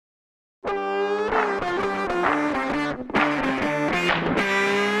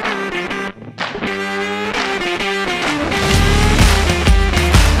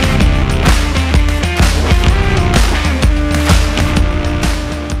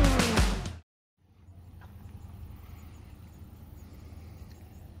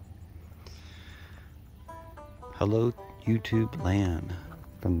Hello, YouTube land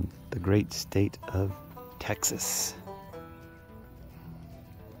from the great state of Texas.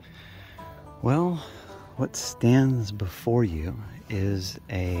 Well, what stands before you is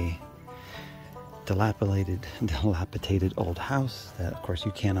a dilapidated old house that, of course,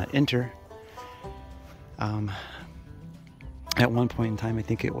 you cannot enter. At one point in time, I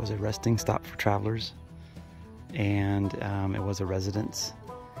think it was a resting stop for travelers, and it was a residence.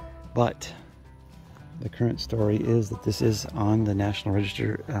 But the current story is that this is on the National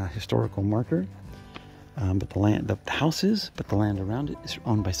Register historical marker. But the house is, but the land around it is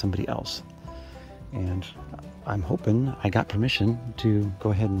owned by somebody else. And I'm hoping I got permission to go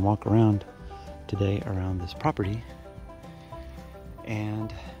ahead and walk around today around this property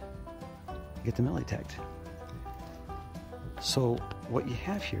and get the metal detect. So what you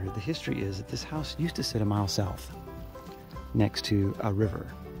have here, the history is that this house used to sit a mile south next to a river.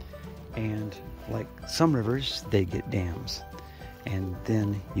 And like some rivers, they get dams, and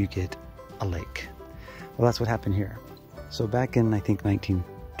then you get a lake. Well, that's what happened here. So back in, I think,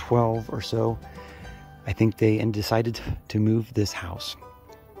 1912 or so, I think they decided to move this house.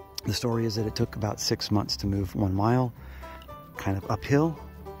 The story is that it took about 6 months to move 1 mile, kind of uphill,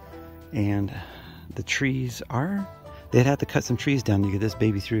 and the trees they'd have to cut some trees down to get this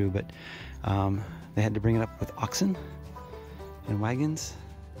baby through, but they had to bring it up with oxen and wagons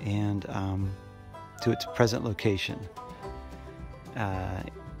and to its present location.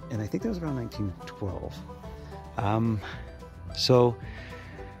 And I think that was around 1912. So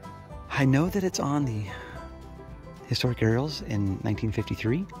I know that it's on the historic aerials in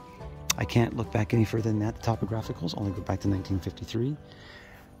 1953. I can't look back any further than that. The topographicals only go back to 1953.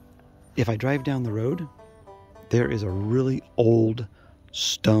 If I drive down the road, there is a really old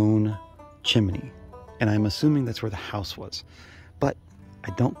stone chimney, and I'm assuming that's where the house was. But I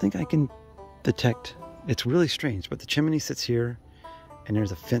don't think I can detect. It's really strange, but the chimney sits here, and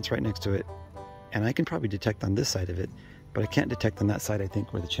there's a fence right next to it, and I can probably detect on this side of it, but I can't detect on that side, I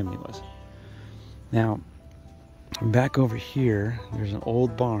think, where the chimney was. Now, back over here, there's an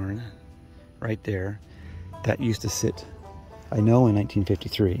old barn right there that used to sit, I know, in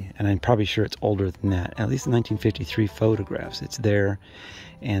 1953, and I'm probably sure it's older than that. At least in 1953 photographs, it's there,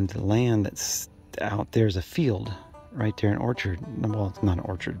 and the land that's out there is a field right there, an orchard. Well, it's not an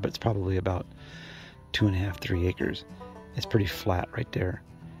orchard, but it's probably about 2.5, 3 acres. It's pretty flat right there.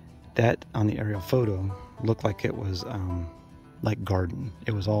 That, on the aerial photo, looked like it was like garden.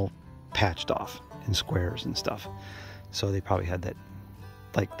 It was all patched off in squares and stuff. So they probably had that,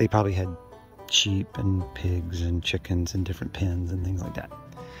 like they probably had sheep and pigs and chickens and different pens and things like that.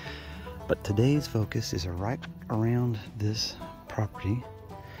 But today's focus is right around this property.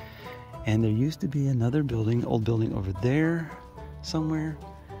 And there used to be another building, old building over there somewhere.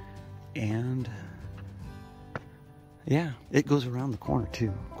 And yeah, it goes around the corner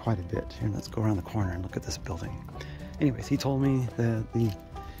too, quite a bit. Here, let's go around the corner and look at this building. Anyways, he told me that the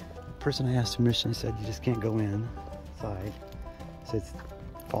person I asked permission said you just can't go inside. So it's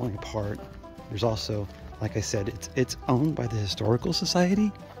falling apart. There's also, like I said, it's owned by the Historical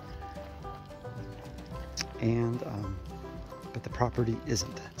Society, and but the property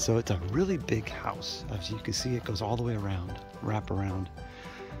isn't. So it's a really big house. As you can see, it goes all the way around, wrap around,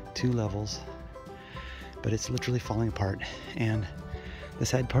 2 levels. But it's literally falling apart. And the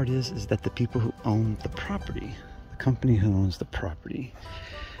sad part is that the people who own the property, the company who owns the property,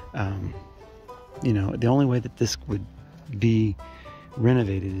 you know, the only way that this would be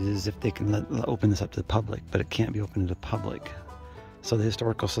renovated is if they can open this up to the public, but it can't be open to the public. So the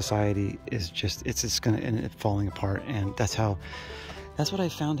Historical Society is it's just gonna end up falling apart. And that's what I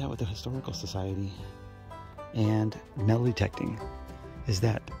found out with the Historical Society and metal detecting, is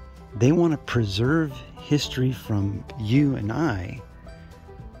that they want to preserve history from you and I,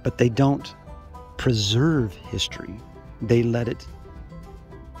 but they don't preserve history. They let it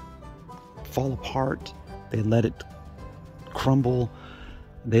fall apart. They let it crumble.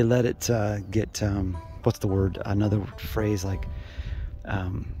 They let it get, what's the word? Another phrase like,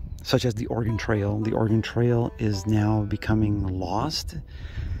 such as the Oregon Trail. The Oregon Trail is now becoming lost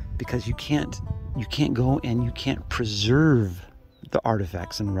because you can't go and you can't preserve the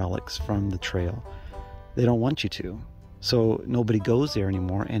artifacts and relics from the trail. They don't want you to. So nobody goes there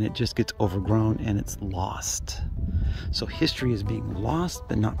anymore, and it just gets overgrown and it's lost. So history is being lost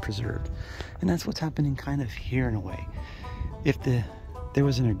but not preserved. And that's what's happening kind of here in a way. If there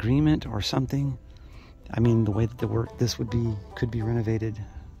was an agreement or something, I mean, the way that this could be renovated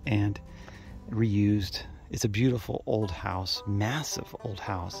and reused. It's a beautiful old house, massive old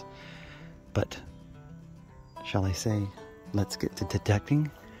house. But shall I say, let's get to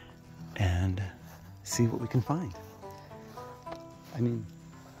detecting and see what we can find. I mean,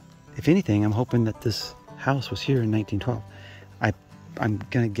 if anything, I'm hoping that this house was here in 1912. I'm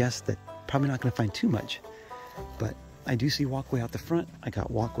gonna guess that probably not gonna find too much, but I do see walkway out the front. I got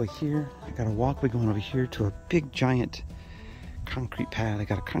walkway here. I got a walkway going over here to a big giant concrete pad. I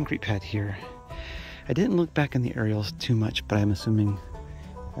got a concrete pad here. I didn't look back in the aerials too much, but I'm assuming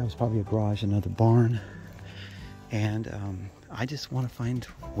that was probably a garage, another barn. And I just want to find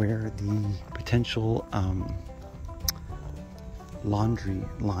where the potential laundry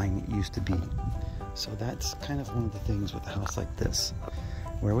line used to be. So that's kind of one of the things with a house like this.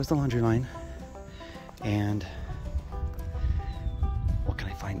 Where was the laundry line? And what can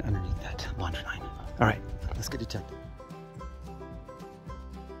I find underneath that laundry line? All right, let's get detective.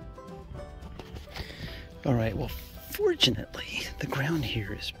 All right, well, fortunately, the ground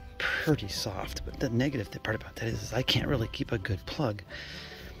here is pretty soft, but the negative part about that is I can't really keep a good plug.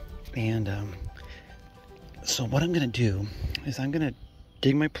 And so what I'm gonna do is I'm gonna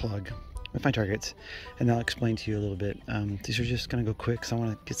dig my plug with my targets, and I'll explain to you a little bit. These are just gonna go quick, so I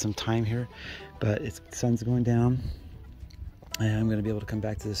wanna get some time here, but the sun's going down, and I'm gonna be able to come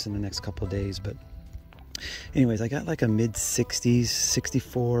back to this in the next couple of days. But anyways, I got like a mid-60s,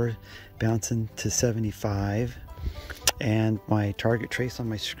 64, bouncing to 75, and my target trace on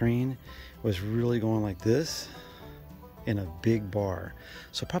my screen was really going like this in a big bar.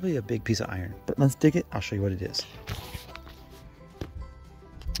 So probably a big piece of iron, but let's dig it. I'll show you what it is.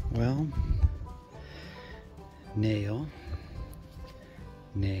 Well, nail,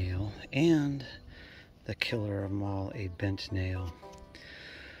 and the killer of them all, a bent nail.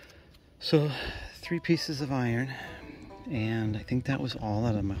 So 3 pieces of iron, and I think that was all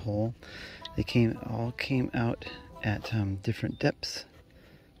out of my hole. They all came out at different depths.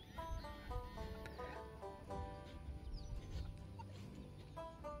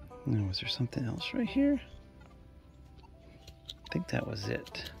 Now, was there something else right here? I think that was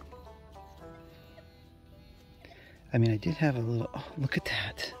it. I mean, I did have a little, oh, look at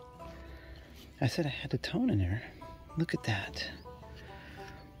that. I said I had a tone in there. Look at that.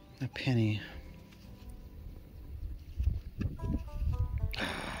 A penny.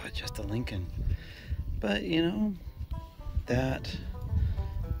 Oh, just a Lincoln. But, you know, that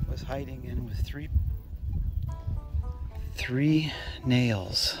was hiding in with three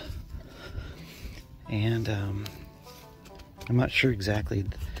nails. And I'm not sure exactly.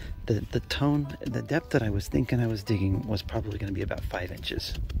 The tone, the depth that I was thinking I was digging was probably going to be about 5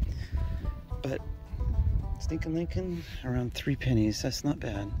 inches. But stinking Lincoln, around 3 pennies. That's not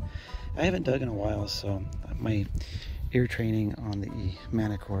bad. I haven't dug in a while, so my ear training on the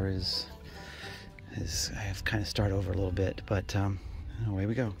Manicore is I have to kind of start over a little bit. But away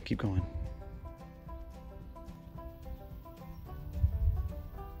we go. Keep going.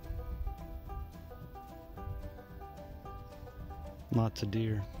 Lots of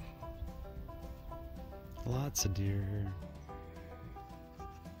deer. Lots of deer here.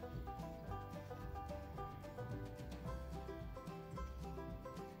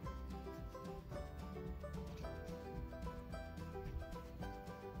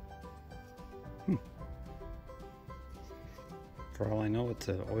 For all I know, it's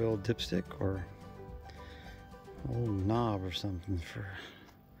an oil dipstick or a little knob or something for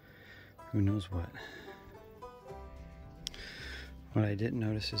who knows what. What I didn't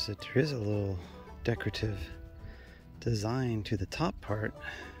notice is that there is a little decorative design to the top part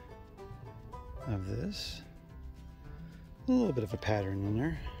of this. A little bit of a pattern in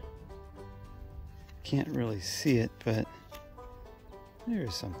there. Can't really see it, but there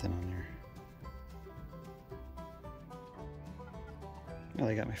is something on there. Well,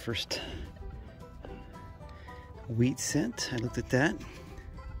 I got my first wheat cent. I looked at that.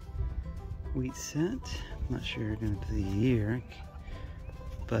 Wheat cent. I'm not sure going to be the year,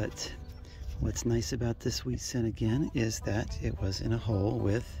 but what's nice about this wheat cent again is that it was in a hole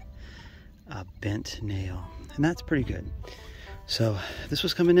with a bent nail, and that's pretty good. So this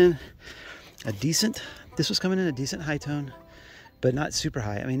was coming in a decent high tone, but not super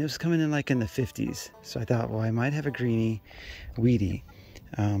high. I mean, it was coming in like in the 50s. So I thought, well, I might have a greeny, weedy,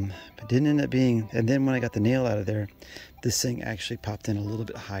 but didn't end up being. And then when I got the nail out of there, this thing actually popped in a little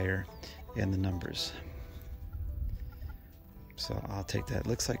bit higher in the numbers. So I'll take that. It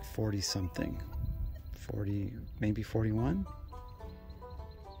looks like 40 something. 40, maybe 41.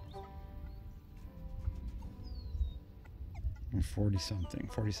 Or 40 something.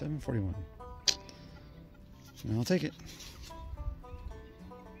 47, 41. And I'll take it.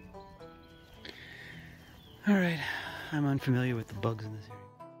 All right. I'm unfamiliar with the bugs in this area.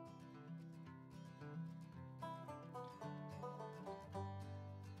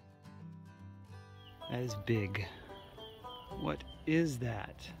 That is big. What is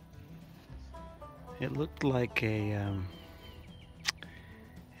that? It looked like a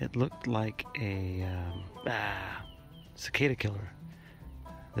cicada killer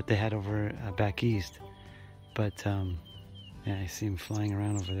that they had over back east. But yeah, I see him flying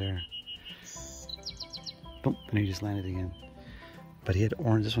around over there. Boom, and he just landed again. But he had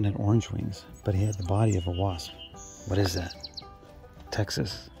orange, this one had orange wings, but he had the body of a wasp. What is that?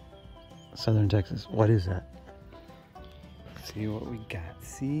 Texas, southern Texas. What is that? See what we got.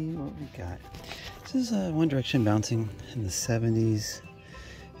 See what we got. This is one direction bouncing in the 70s.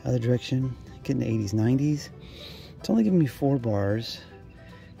 Other direction, getting the 80s, 90s. It's only giving me 4 bars.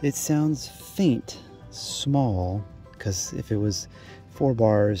 It sounds faint, small, because if it was 4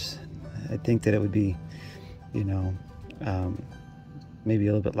 bars, I think that it would be, you know, maybe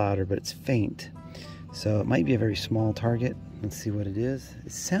a little bit louder, but it's faint. So it might be a very small target. Let's see what it is.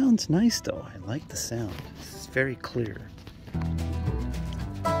 It sounds nice though. I like the sound. It's very clear.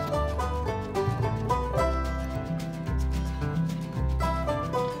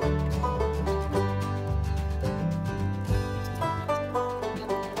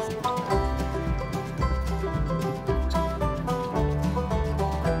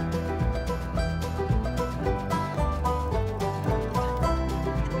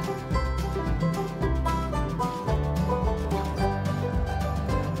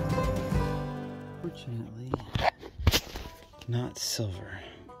 Fortunately, not silver,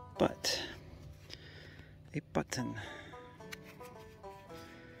 but a button.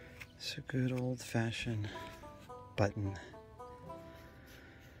 It's a good old-fashioned button.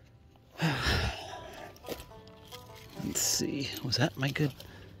 Let's see, was that my good?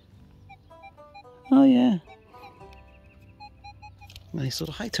 Oh yeah, nice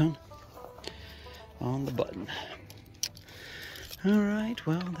little high tone on the button. All right,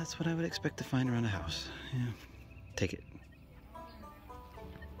 well, that's what I would expect to find around a house. Yeah, take it.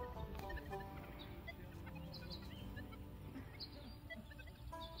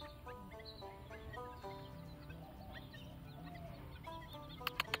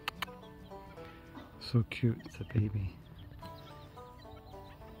 So cute, it's a baby.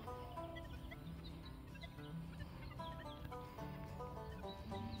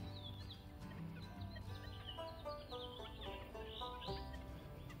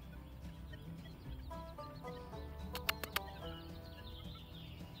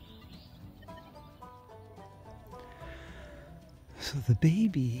 So the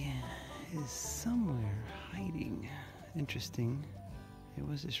baby is somewhere hiding. Interesting. It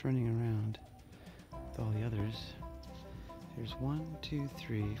was just running around with all the others. There's 1, 2,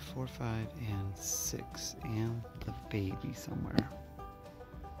 3, 4, 5, and 6, and the baby somewhere.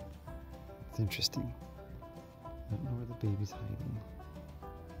 It's interesting. I don't know where the baby's hiding.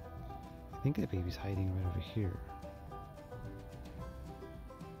 I think the baby's hiding right over here.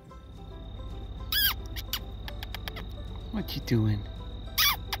 What you doing?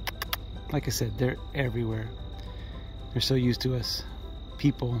 Like I said, they're everywhere. They're so used to us.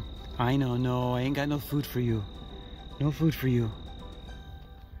 People. I know, no, I ain't got no food for you. No food for you.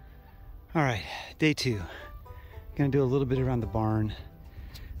 Alright, day 2. Gonna do a little bit around the barn.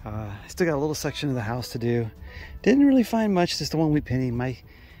 Still got a little section of the house to do. Didn't really find much, just the 1 wheat penny.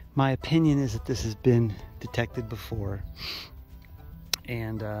 My opinion is that this has been detected before.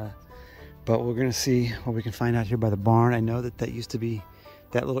 And but we're gonna see what we can find out here by the barn. I know that that used to be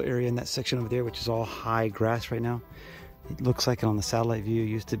that little area in that section over there, which is all high grass right now. It looks like on the satellite view, it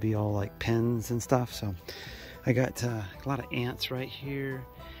used to be all like pens and stuff. So I got a lot of ants right here.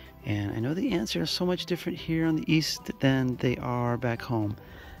 And I know the ants are so much different here on the east than they are back home.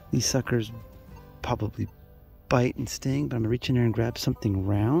 These suckers probably bite and sting, but I'm gonna reach in there and grab something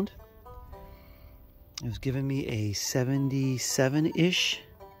round. It was giving me a 77-ish.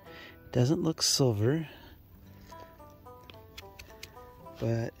 Doesn't look silver,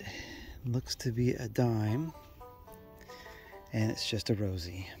 but looks to be a dime, and it's just a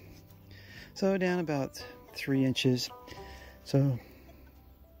rosy. So down about 3 inches. So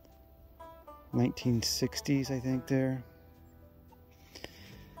 1960s, I think there.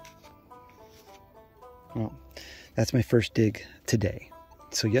 Well, that's my first dig today.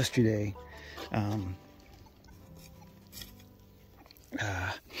 So yesterday,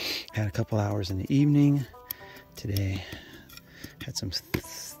 had a couple hours in the evening. Today had some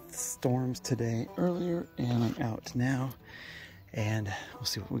storms today earlier, and I'm out now, and we'll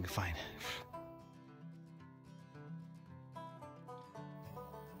see what we can find.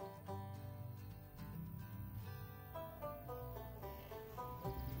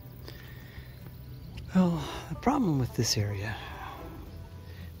 Well, the problem with this area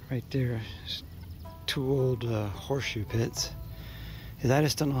right there is two old horseshoe pits. Is I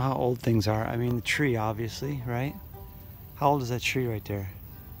just don't know how old things are. I mean, the tree, obviously, right? How old is that tree right there?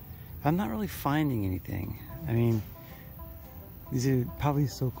 I'm not really finding anything. I mean, these are probably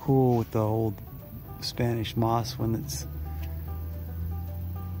so cool with the old Spanish moss when it's,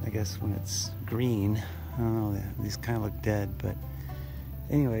 I guess when it's green. I don't know, these kind of look dead, but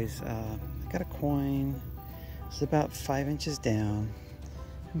anyways, I got a coin. It's about 5 inches down.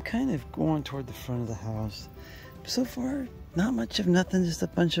 I'm kind of going toward the front of the house. So far, not much of nothing, just a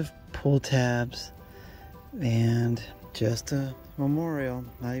bunch of pull tabs and just a memorial,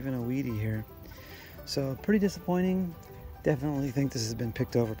 not even a weedy here. So pretty disappointing. Definitely think this has been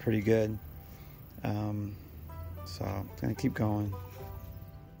picked over pretty good. So I'm gonna keep going.